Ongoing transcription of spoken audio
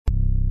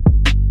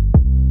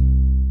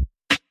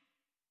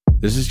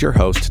This is your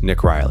host,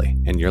 Nick Riley,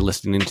 and you're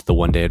listening to the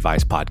One Day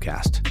Advice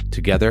podcast.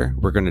 Together,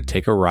 we're going to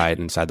take a ride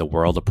inside the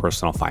world of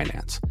personal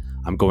finance.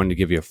 I'm going to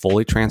give you a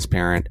fully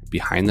transparent,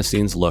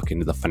 behind-the-scenes look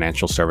into the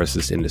financial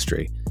services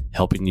industry,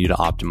 helping you to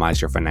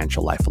optimize your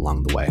financial life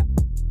along the way.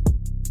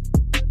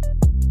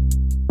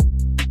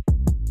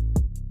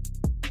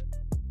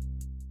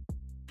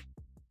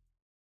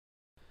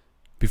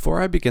 Before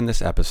I begin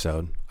this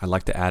episode, I'd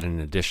like to add an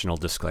additional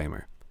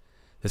disclaimer.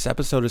 This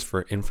episode is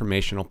for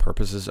informational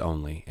purposes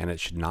only, and it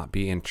should not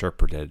be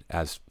interpreted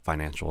as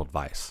financial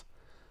advice.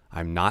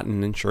 I'm not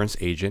an insurance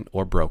agent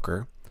or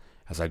broker,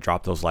 as I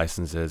dropped those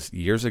licenses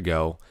years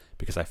ago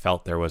because I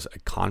felt there was a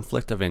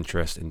conflict of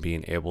interest in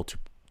being able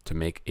to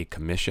make a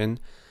commission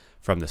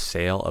from the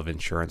sale of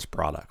insurance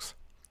products.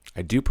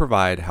 I do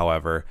provide,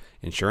 however,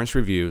 insurance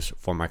reviews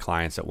for my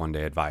clients at One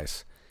Day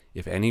Advice.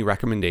 If any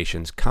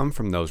recommendations come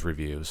from those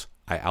reviews,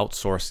 I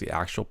outsource the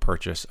actual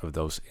purchase of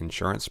those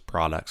insurance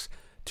products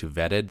to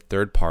vetted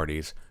third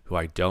parties who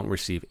I don't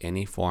receive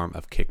any form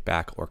of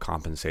kickback or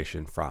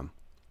compensation from.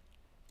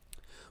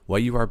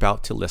 What you are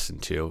about to listen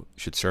to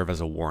should serve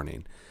as a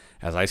warning,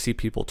 as I see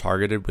people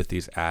targeted with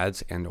these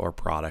ads and or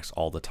products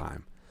all the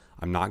time.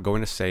 I'm not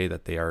going to say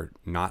that they are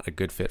not a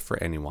good fit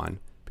for anyone,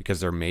 because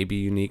there may be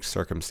unique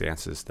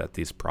circumstances that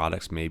these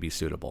products may be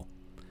suitable.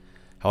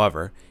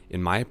 However,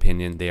 in my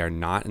opinion, they are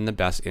not in the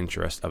best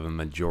interest of a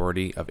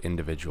majority of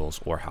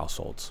individuals or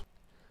households.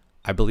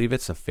 I believe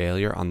it's a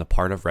failure on the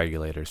part of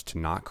regulators to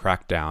not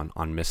crack down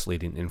on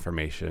misleading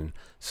information,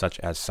 such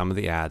as some of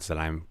the ads that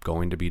I'm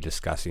going to be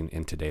discussing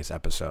in today's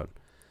episode.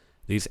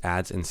 These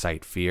ads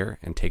incite fear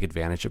and take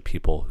advantage of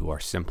people who are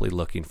simply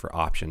looking for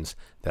options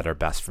that are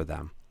best for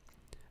them.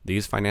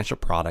 These financial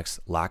products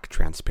lack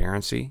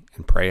transparency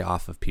and prey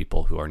off of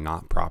people who are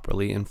not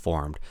properly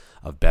informed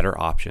of better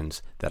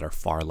options that are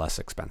far less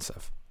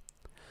expensive.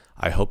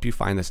 I hope you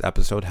find this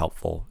episode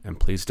helpful, and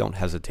please don't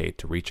hesitate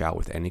to reach out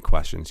with any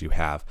questions you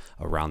have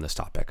around this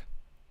topic.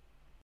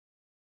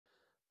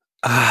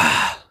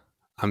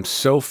 I'm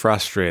so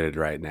frustrated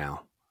right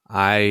now.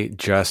 I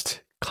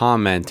just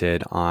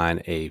commented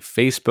on a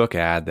Facebook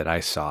ad that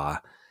I saw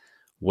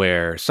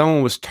where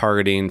someone was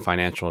targeting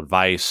financial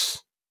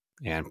advice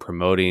and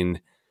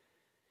promoting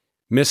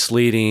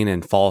misleading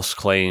and false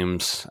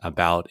claims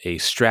about a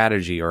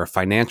strategy or a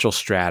financial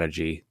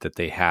strategy that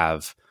they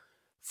have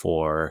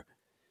for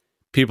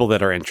people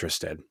that are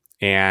interested.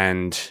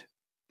 And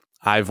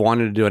I've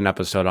wanted to do an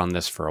episode on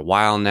this for a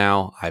while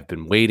now. I've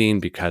been waiting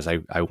because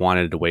I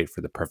wanted to wait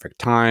for the perfect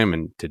time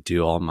and to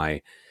do all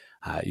my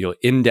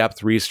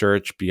in-depth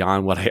research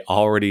beyond what I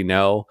already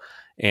know.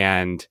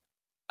 And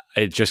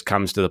it just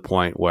comes to the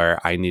point where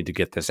I need to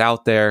get this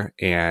out there,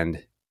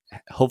 and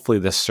hopefully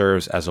this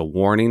serves as a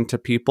warning to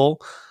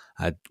people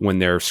when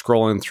they're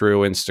scrolling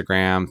through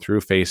Instagram, through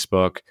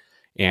Facebook,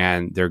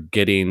 and they're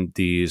getting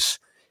these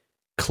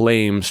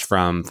claims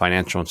from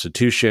financial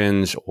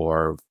institutions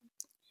or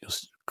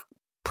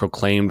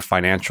proclaimed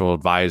financial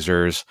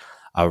advisors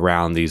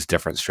around these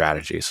different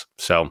strategies.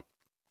 So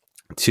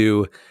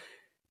to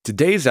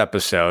today's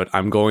episode,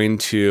 I'm going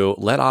to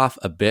let off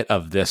a bit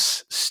of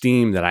this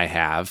steam that I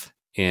have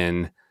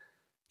in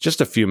just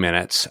a few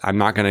minutes. I'm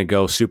not going to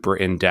go super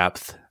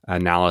in-depth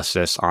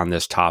analysis on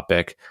this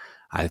topic.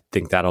 I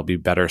think that'll be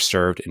better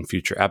served in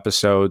future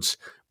episodes,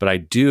 but I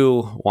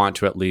do want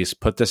to at least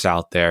put this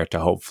out there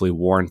to hopefully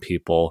warn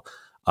people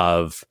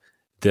of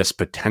this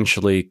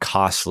potentially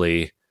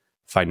costly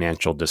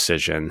financial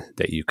decision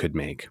that you could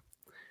make.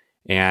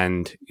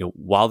 And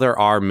while there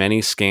are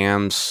many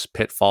scams,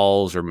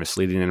 pitfalls, or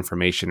misleading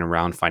information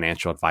around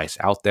financial advice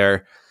out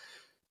there,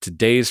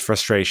 today's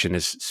frustration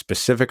is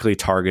specifically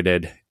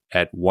targeted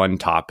at one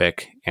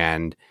topic,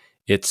 and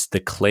it's the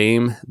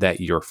claim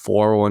that your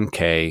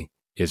 401k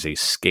is a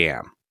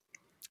scam.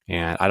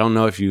 And I don't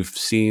know if you've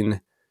seen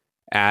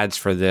ads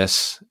for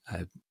this.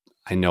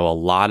 I know a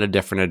lot of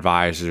different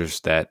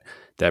advisors that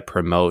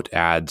promote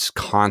ads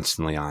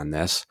constantly on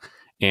this.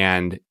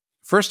 And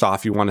first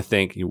off, you want to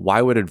think,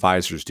 why would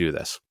advisors do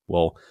this?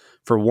 Well,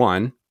 for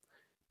one,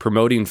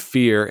 promoting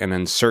fear and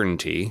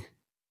uncertainty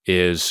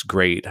is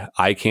great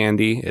eye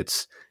candy.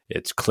 It's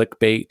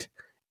clickbait.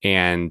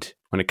 And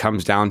when it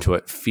comes down to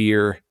it,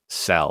 fear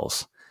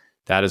sells.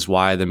 That is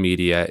why the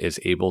media is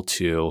able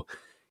to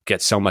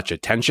get so much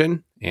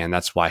attention. And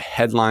that's why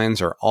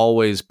headlines are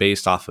always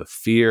based off of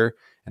fear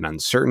and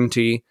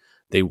uncertainty.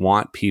 They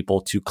want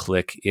people to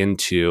click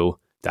into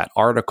that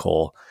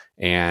article.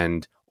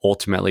 And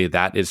ultimately,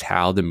 that is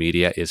how the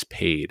media is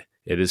paid.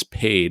 It is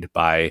paid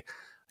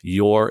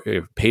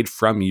paid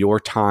from your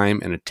time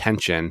and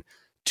attention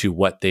to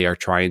what they are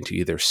trying to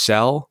either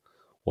sell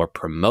or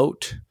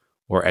promote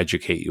or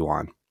educate you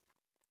on.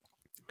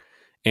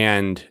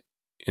 And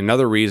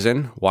another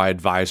reason why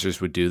advisors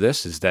would do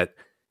this is that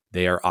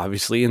they are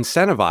obviously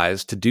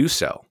incentivized to do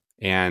so.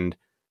 And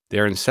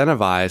they're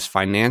incentivized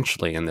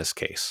financially in this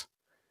case.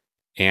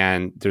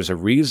 And there's a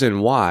reason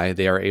why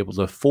they are able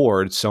to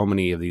afford so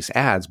many of these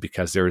ads,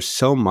 because there is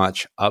so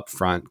much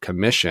upfront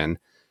commission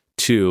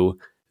to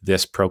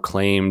this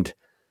proclaimed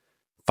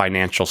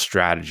financial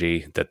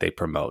strategy that they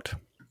promote.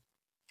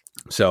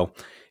 So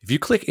if you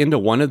click into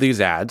one of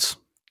these ads,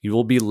 you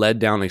will be led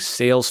down a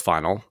sales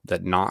funnel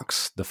that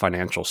knocks the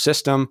financial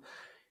system,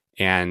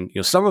 and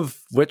some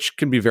of which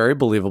can be very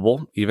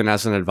believable, even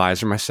as an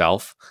advisor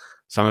myself.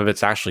 Some of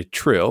it's actually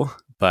true,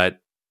 but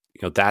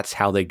that's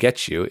how they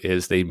get you,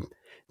 is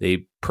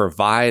they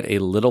provide a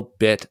little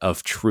bit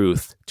of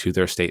truth to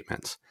their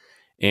statements.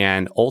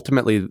 And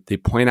ultimately, they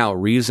point out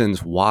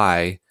reasons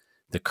why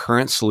the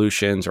current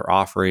solutions or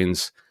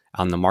offerings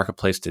on the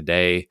marketplace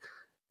today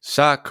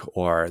suck,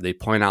 or they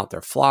point out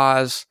their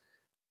flaws,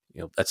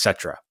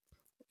 etc.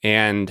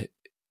 And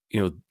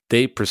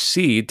they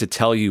proceed to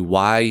tell you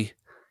why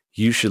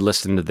you should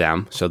listen to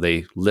them. So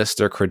they list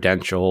their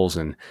credentials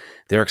and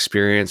their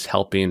experience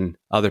helping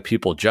other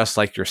people just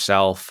like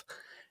yourself.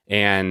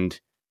 And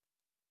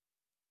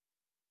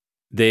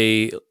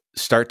they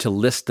start to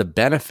list the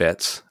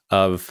benefits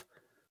of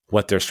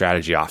what their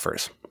strategy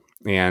offers.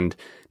 And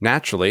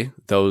naturally,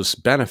 those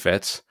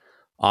benefits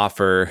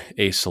offer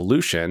a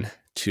solution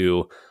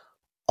to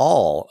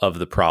all of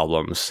the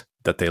problems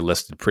that they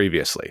listed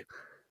previously.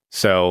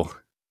 So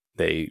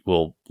they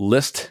will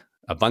list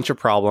a bunch of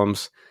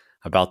problems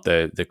about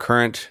the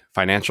current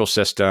financial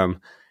system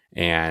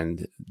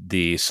and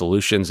the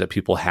solutions that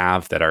people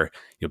have that are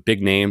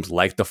big names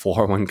like the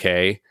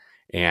 401k.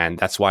 And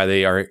that's why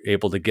they are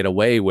able to get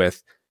away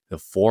with the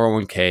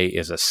 401k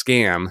is a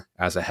scam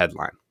as a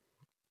headline.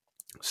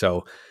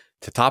 So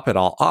to top it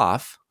all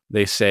off,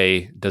 they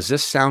say, does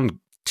this sound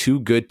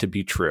too good to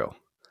be true?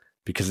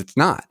 Because it's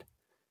not.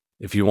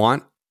 If you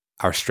want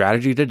our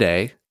strategy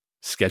today,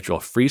 schedule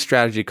a free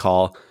strategy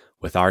call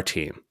with our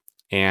team.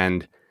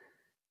 And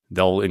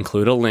they'll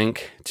include a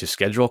link to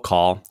schedule a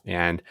call.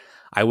 And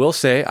I will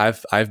say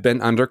I've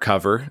been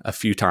undercover a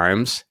few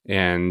times,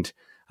 and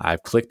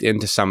I've clicked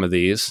into some of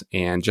these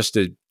and just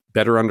to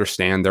better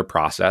understand their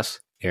process.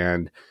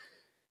 And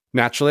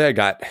naturally, I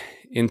got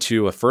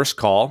into a first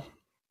call,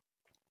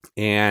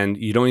 and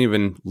you don't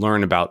even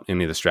learn about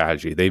any of the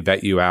strategy. They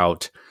vet you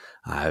out,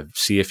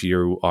 see if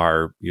you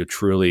are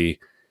truly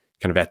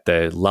kind of at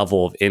the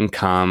level of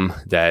income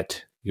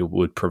that you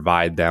would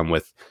provide them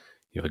with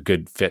a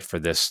good fit for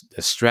this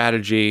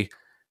strategy.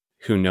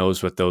 Who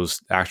knows what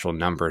those actual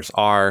numbers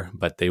are,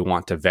 but they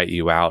want to vet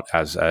you out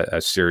as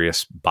a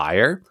serious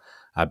buyer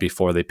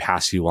before they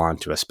pass you on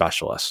to a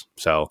specialist.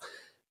 So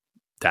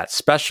that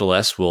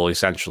specialist will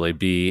essentially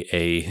be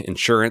a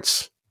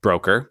insurance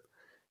broker,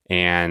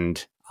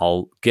 and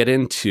I'll get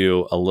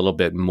into a little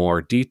bit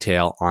more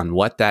detail on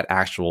what that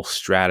actual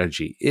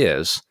strategy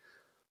is,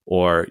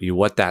 or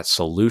what that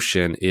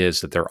solution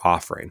is that they're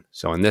offering.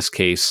 So in this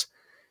case,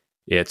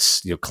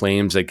 it's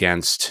claims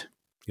against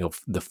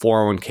the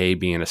 401k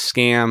being a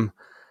scam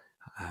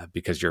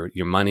because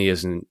your money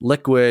isn't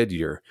liquid,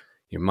 your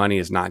money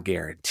is not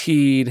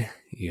guaranteed,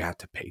 you have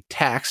to pay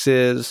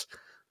taxes.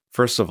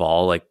 First of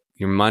all, like,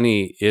 your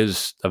money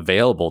is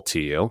available to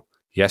you.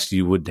 Yes,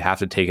 you would have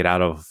to take it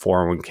out of a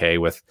 401k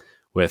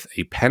with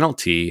a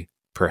penalty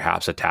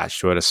perhaps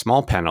attached to it, a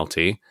small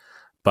penalty,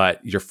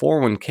 but your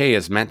 401k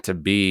is meant to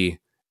be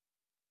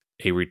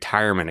a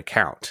retirement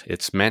account.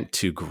 It's meant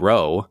to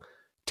grow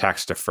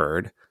tax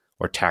deferred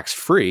or tax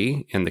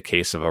free in the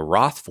case of a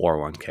Roth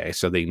 401k.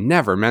 So they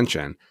never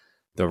mention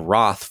the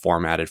Roth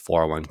formatted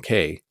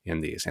 401k in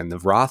these. And the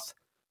Roth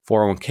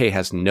 401k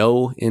has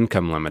no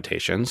income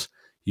limitations.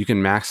 You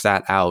can max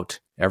that out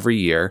every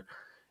year.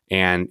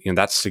 And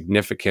that's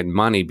significant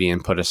money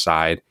being put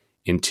aside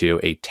into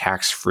a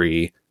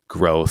tax-free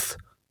growth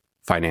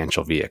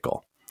financial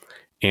vehicle.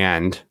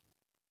 And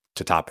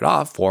to top it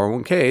off,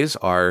 401ks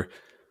are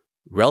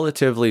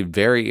relatively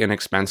very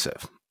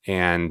inexpensive.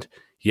 And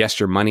yes,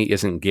 your money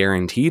isn't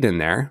guaranteed in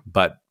there,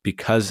 but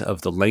because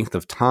of the length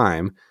of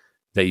time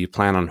that you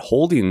plan on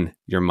holding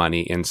your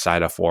money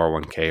inside a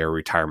 401k or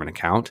retirement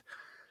account,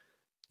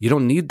 you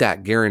don't need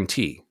that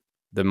guarantee.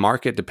 The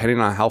market, depending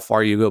on how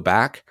far you go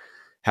back,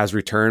 has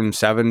returned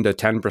 7 to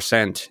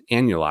 10%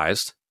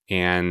 annualized.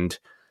 And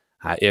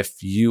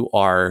if you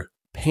are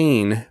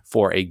paying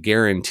for a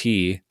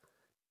guarantee,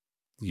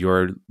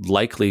 you're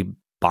likely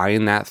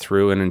buying that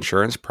through an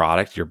insurance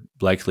product. You're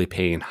likely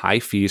paying high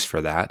fees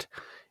for that,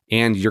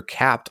 and you're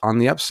capped on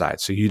the upside.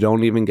 So you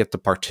don't even get to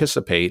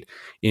participate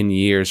in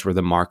years where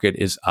the market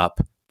is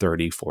up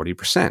 30,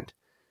 40%.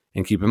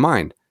 And keep in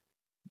mind,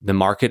 the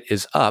market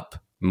is up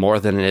more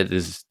than it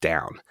is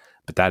down,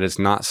 but that is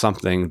not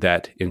something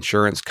that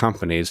insurance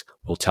companies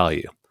will tell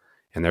you.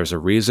 And there's a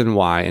reason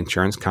why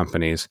insurance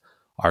companies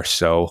are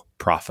so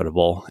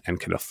profitable and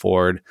can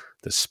afford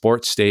the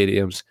sports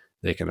stadiums.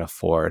 They can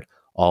afford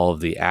all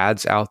of the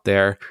ads out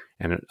there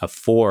and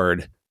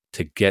afford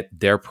to get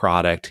their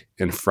product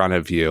in front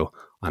of you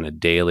on a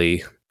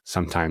daily,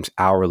 sometimes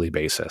hourly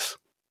basis.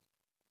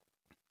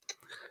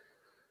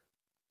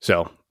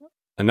 So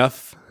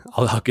enough,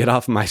 I'll get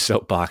off my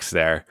soapbox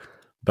there.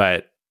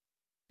 But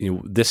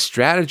this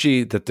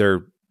strategy that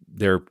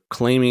they're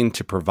claiming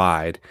to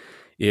provide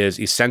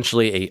is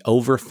essentially a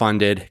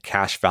overfunded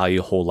cash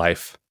value whole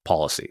life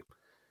policy,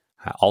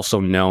 also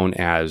known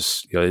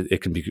as,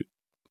 it can be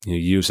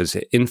used as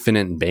an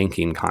infinite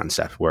banking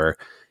concept, where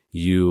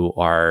you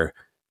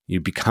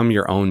become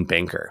your own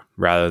banker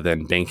rather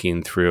than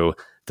banking through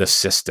the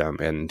system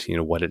and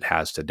what it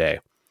has today.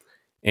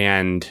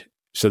 And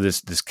so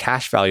this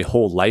cash value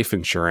whole life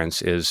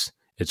insurance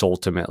it's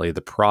ultimately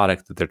the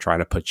product that they're trying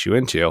to put you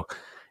into.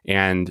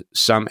 And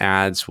some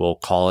ads will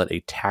call it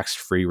a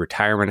tax-free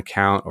retirement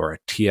account or a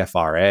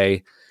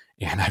TFRA.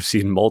 And I've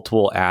seen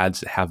multiple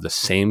ads that have the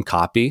same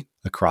copy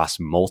across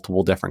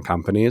multiple different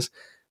companies.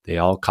 They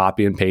all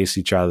copy and paste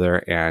each other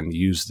and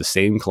use the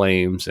same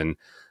claims and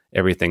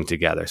everything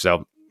together.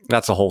 So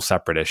that's a whole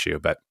separate issue.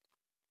 But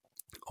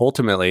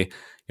ultimately,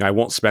 I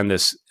won't spend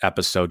this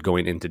episode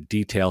going into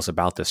details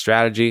about this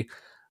strategy,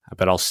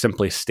 but I'll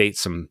simply state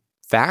some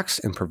facts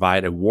and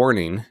provide a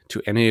warning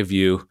to any of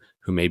you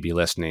who may be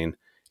listening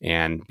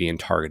and being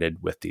targeted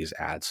with these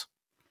ads.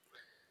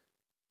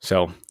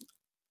 So,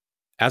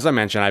 as I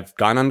mentioned, I've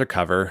gone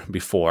undercover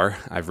before.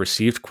 I've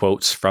received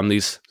quotes from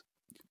these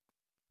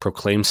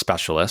proclaimed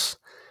specialists,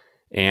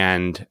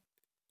 and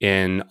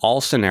in all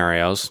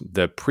scenarios,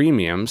 the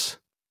premiums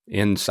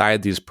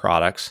inside these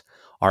products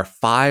are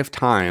 5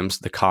 times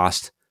the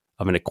cost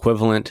of an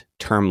equivalent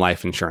term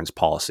life insurance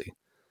policy.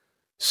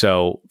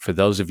 So for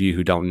those of you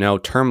who don't know,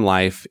 term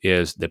life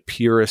is the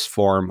purest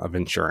form of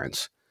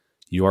insurance.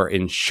 You are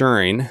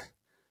insuring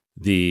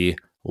the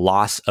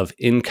loss of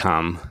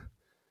income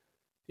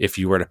if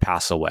you were to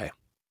pass away,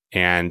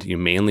 and you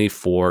mainly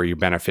for your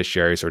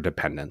beneficiaries or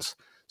dependents.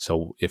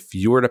 So if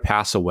you were to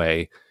pass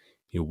away,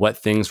 what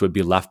things would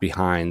be left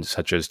behind,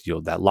 such as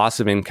that loss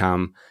of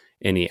income,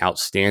 any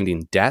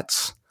outstanding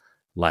debts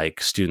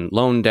like student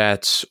loan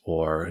debts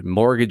or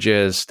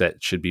mortgages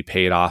that should be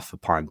paid off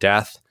upon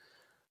death,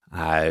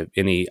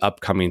 any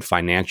upcoming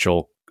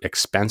financial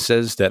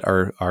expenses that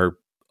are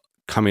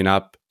coming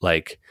up,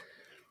 like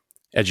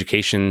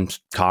education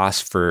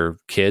costs for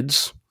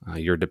kids,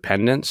 your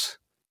dependents,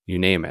 you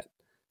name it.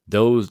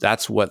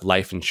 That's what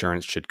life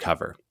insurance should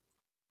cover.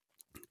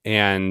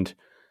 And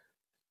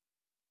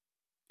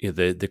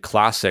the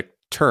classic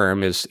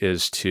term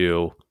is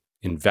to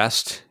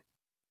invest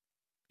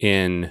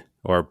in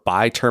or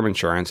buy term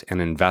insurance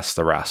and invest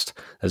the rest.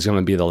 That's going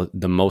to be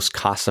the most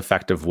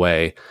cost-effective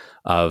way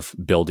of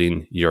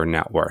building your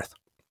net worth,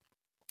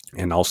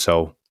 and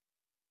also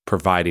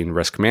providing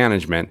risk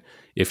management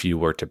if you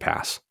were to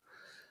pass.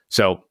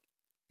 So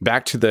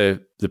back to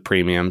the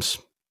premiums.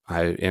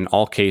 In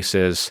all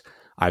cases,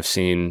 I've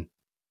seen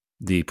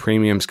the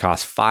premiums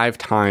cost 5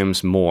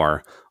 times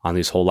more on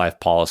these whole life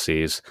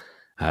policies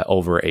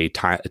over a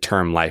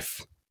term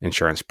life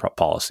insurance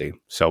policy.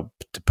 So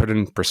to put it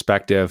in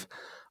perspective,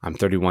 I'm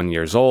 31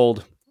 years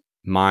old.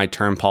 My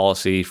term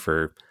policy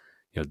for,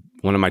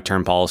 one of my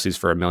term policies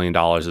for $1 million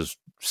is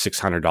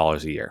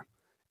 $600 a year.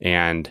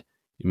 And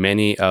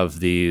many of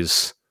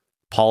these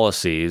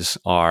policies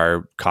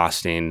are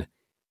costing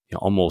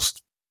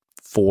almost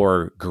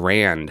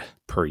 $4,000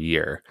 per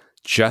year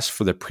just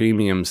for the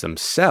premiums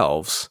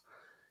themselves.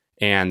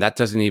 And that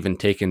doesn't even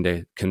take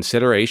into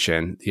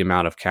consideration the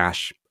amount of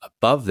cash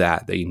above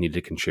that you need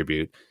to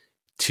contribute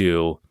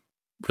to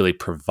really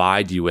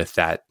provide you with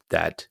that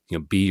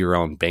be your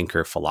own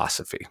banker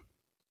philosophy.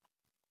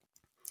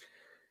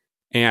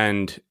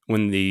 And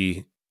when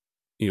you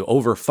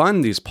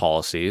overfund these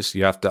policies,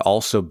 you have to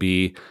also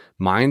be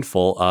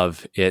mindful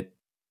of it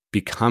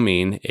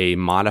becoming a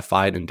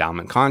modified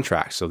endowment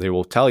contract. So they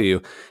will tell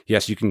you,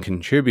 yes, you can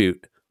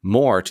contribute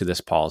more to this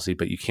policy,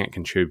 but you can't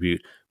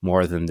contribute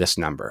more than this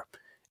number.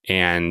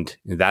 And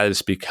that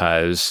is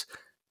because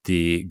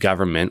the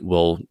government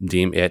will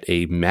deem it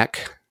a MEC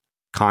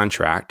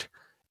contract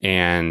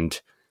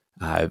and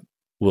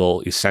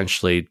will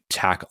essentially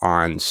tack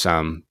on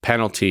some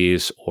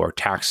penalties or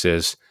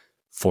taxes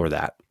for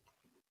that,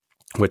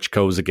 which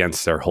goes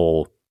against their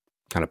whole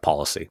kind of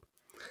policy.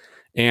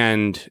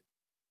 And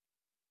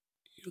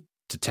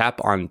to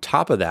tap on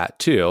top of that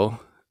too,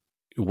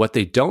 what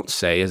they don't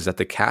say is that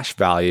the cash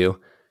value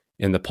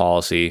in the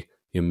policy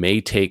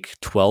may take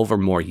 12 or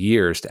more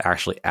years to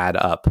actually add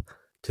up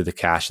to the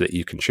cash that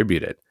you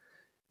contributed,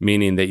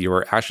 meaning that you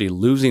are actually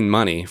losing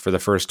money for the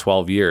first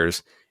 12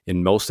 years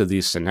in most of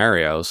these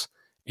scenarios.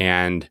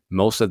 And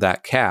most of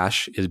that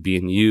cash is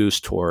being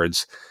used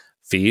towards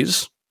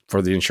fees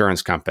for the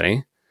insurance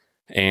company.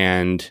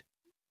 And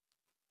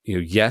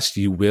yes,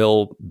 you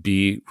will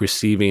be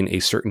receiving a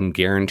certain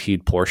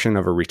guaranteed portion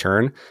of a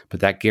return, but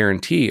that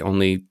guarantee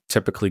only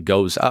typically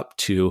goes up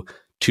to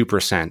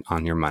 2%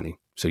 on your money.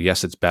 So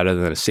yes, it's better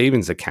than a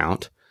savings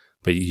account,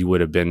 but you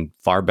would have been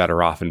far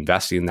better off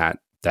investing that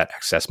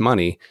excess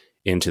money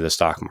into the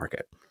stock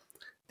market.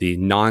 The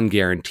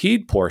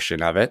non-guaranteed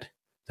portion of it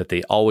that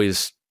they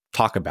always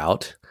talk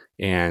about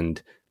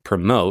and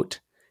promote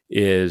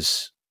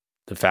is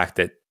the fact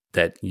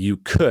that you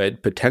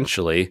could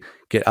potentially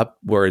get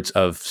upwards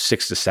of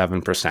 6 to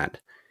 7%.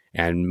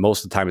 And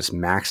most of the time it's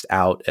maxed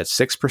out at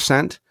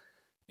 6%,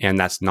 and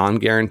that's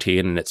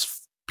non-guaranteed, and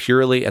it's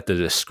purely at the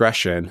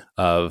discretion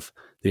of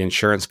the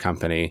insurance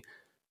company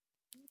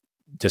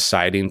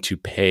deciding to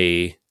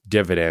pay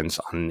dividends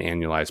on an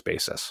annualized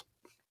basis.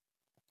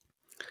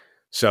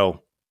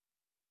 So,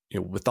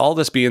 with all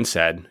this being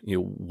said,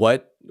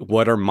 what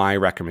what are my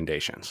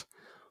recommendations?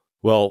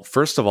 Well,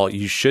 first of all,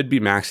 you should be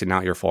maxing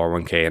out your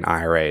 401k and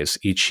IRAs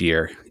each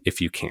year if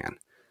you can.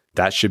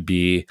 That should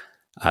be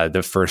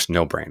the first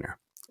no-brainer.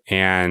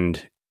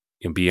 And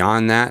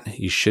beyond that,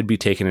 you should be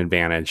taking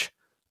advantage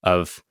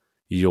of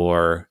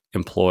your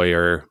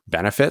employer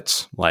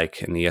benefits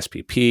like an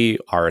ESPP,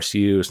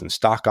 RSUs, and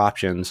stock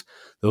options.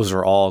 Those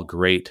are all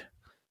great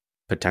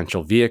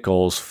potential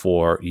vehicles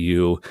for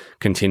you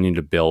continuing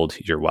to build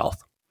your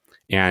wealth.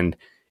 And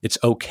it's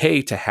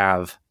okay to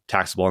have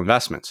taxable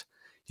investments.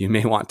 You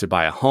may want to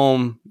buy a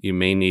home. You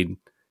may need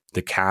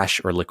the cash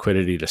or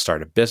liquidity to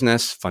start a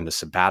business, fund a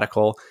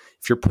sabbatical.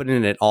 If you're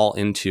putting it all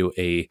into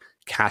a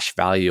cash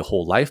value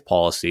whole life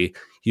policy,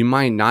 you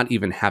might not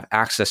even have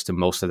access to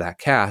most of that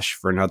cash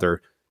for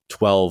another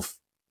 12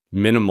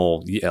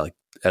 minimal, like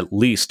at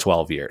least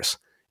 12 years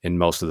in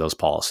most of those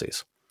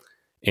policies.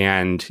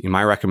 And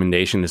my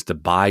recommendation is to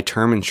buy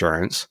term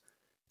insurance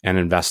and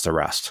invest the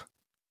rest,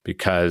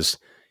 because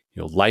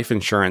life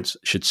insurance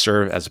should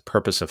serve as a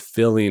purpose of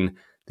filling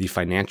the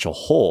financial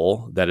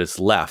hole that is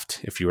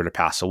left if you were to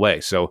pass away.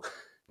 So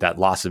that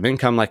loss of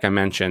income, like I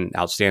mentioned,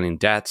 outstanding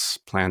debts,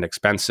 planned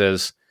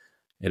expenses,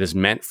 it is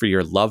meant for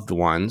your loved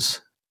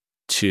ones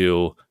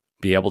to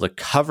be able to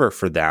cover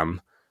for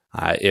them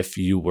if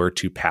you were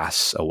to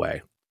pass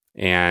away.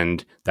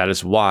 And that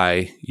is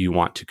why you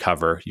want to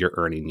cover your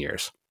earning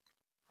years.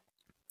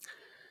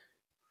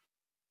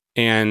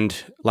 And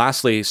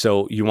lastly,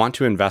 so you want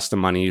to invest the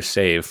money you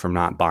save from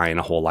not buying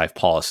a whole life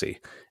policy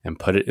and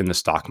put it in the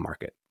stock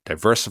market.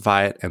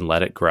 Diversify it and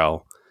let it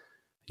grow.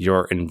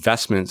 Your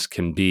investments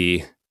can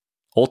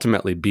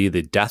ultimately be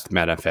the death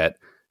benefit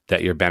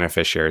that your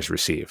beneficiaries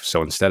receive.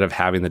 So instead of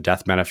having the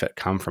death benefit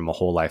come from a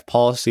whole life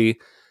policy,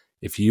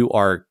 if you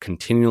are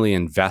continually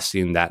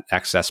investing that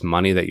excess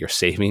money that you're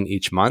saving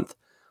each month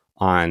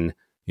on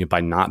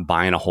by not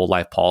buying a whole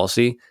life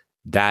policy,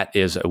 that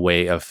is a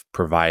way of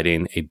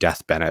providing a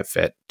death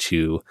benefit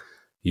to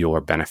your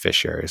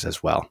beneficiaries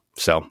as well.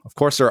 So, of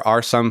course, there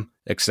are some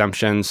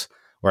exemptions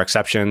or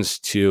exceptions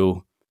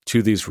to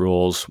these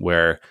rules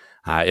where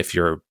if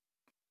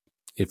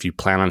you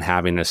plan on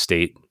having a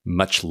estate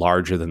much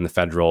larger than the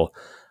federal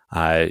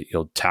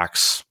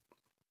tax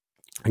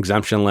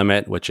exemption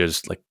limit, which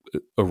is like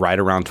right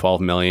around 12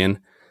 million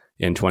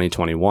in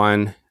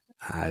 2021,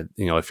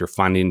 if you're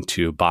funding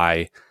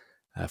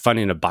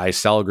a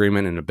buy-sell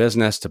agreement in a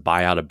business to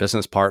buy out a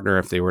business partner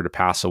if they were to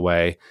pass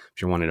away,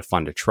 if you're wanting to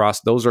fund a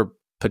trust, those are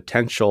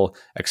potential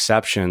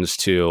exceptions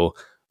to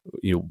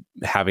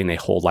having a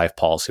whole life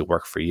policy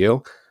work for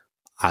you.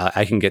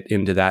 I can get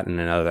into that in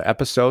another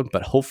episode,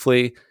 but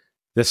hopefully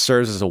this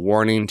serves as a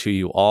warning to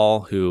you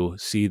all who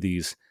see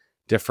these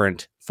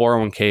different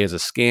 401k as a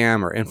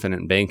scam or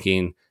infinite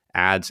banking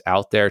ads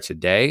out there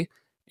today.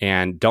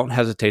 And don't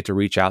hesitate to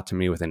reach out to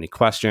me with any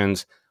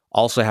questions.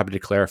 Also happy to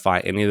clarify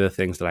any of the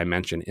things that I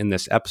mentioned in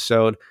this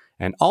episode,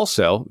 and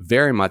also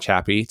very much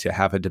happy to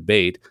have a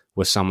debate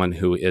with someone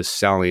who is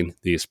selling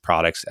these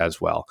products as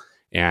well.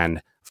 And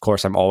of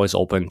course, I'm always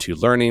open to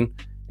learning,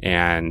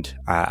 and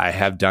I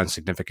have done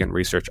significant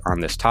research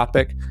on this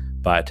topic,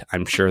 but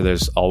I'm sure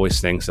there's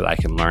always things that I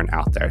can learn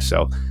out there.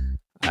 So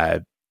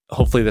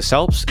hopefully this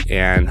helps,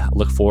 and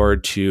look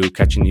forward to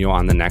catching you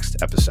on the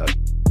next episode.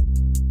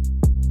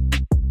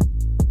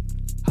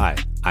 Hi,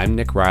 I'm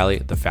Nick Riley,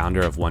 the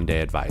founder of One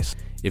Day Advice.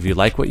 If you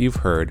like what you've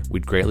heard,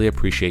 we'd greatly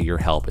appreciate your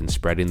help in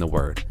spreading the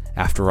word.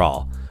 After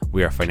all,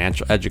 we are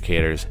financial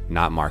educators,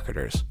 not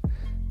marketers.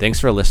 Thanks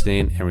for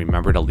listening, and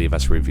remember to leave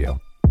us a review.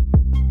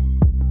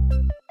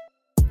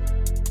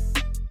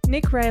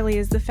 Nick Riley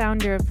is the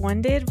founder of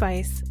One Day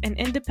Advice, an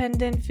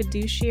independent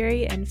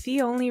fiduciary and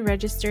fee-only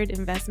registered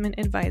investment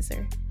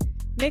advisor.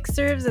 Nick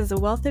serves as a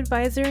wealth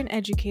advisor and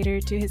educator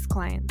to his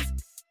clients.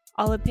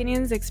 All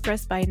opinions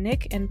expressed by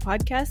Nick and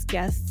podcast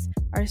guests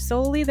are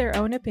solely their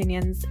own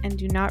opinions and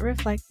do not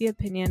reflect the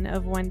opinion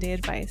of One Day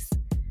Advice.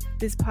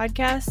 This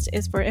podcast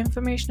is for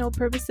informational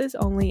purposes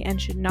only and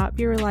should not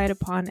be relied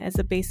upon as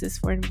a basis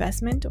for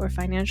investment or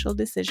financial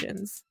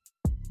decisions.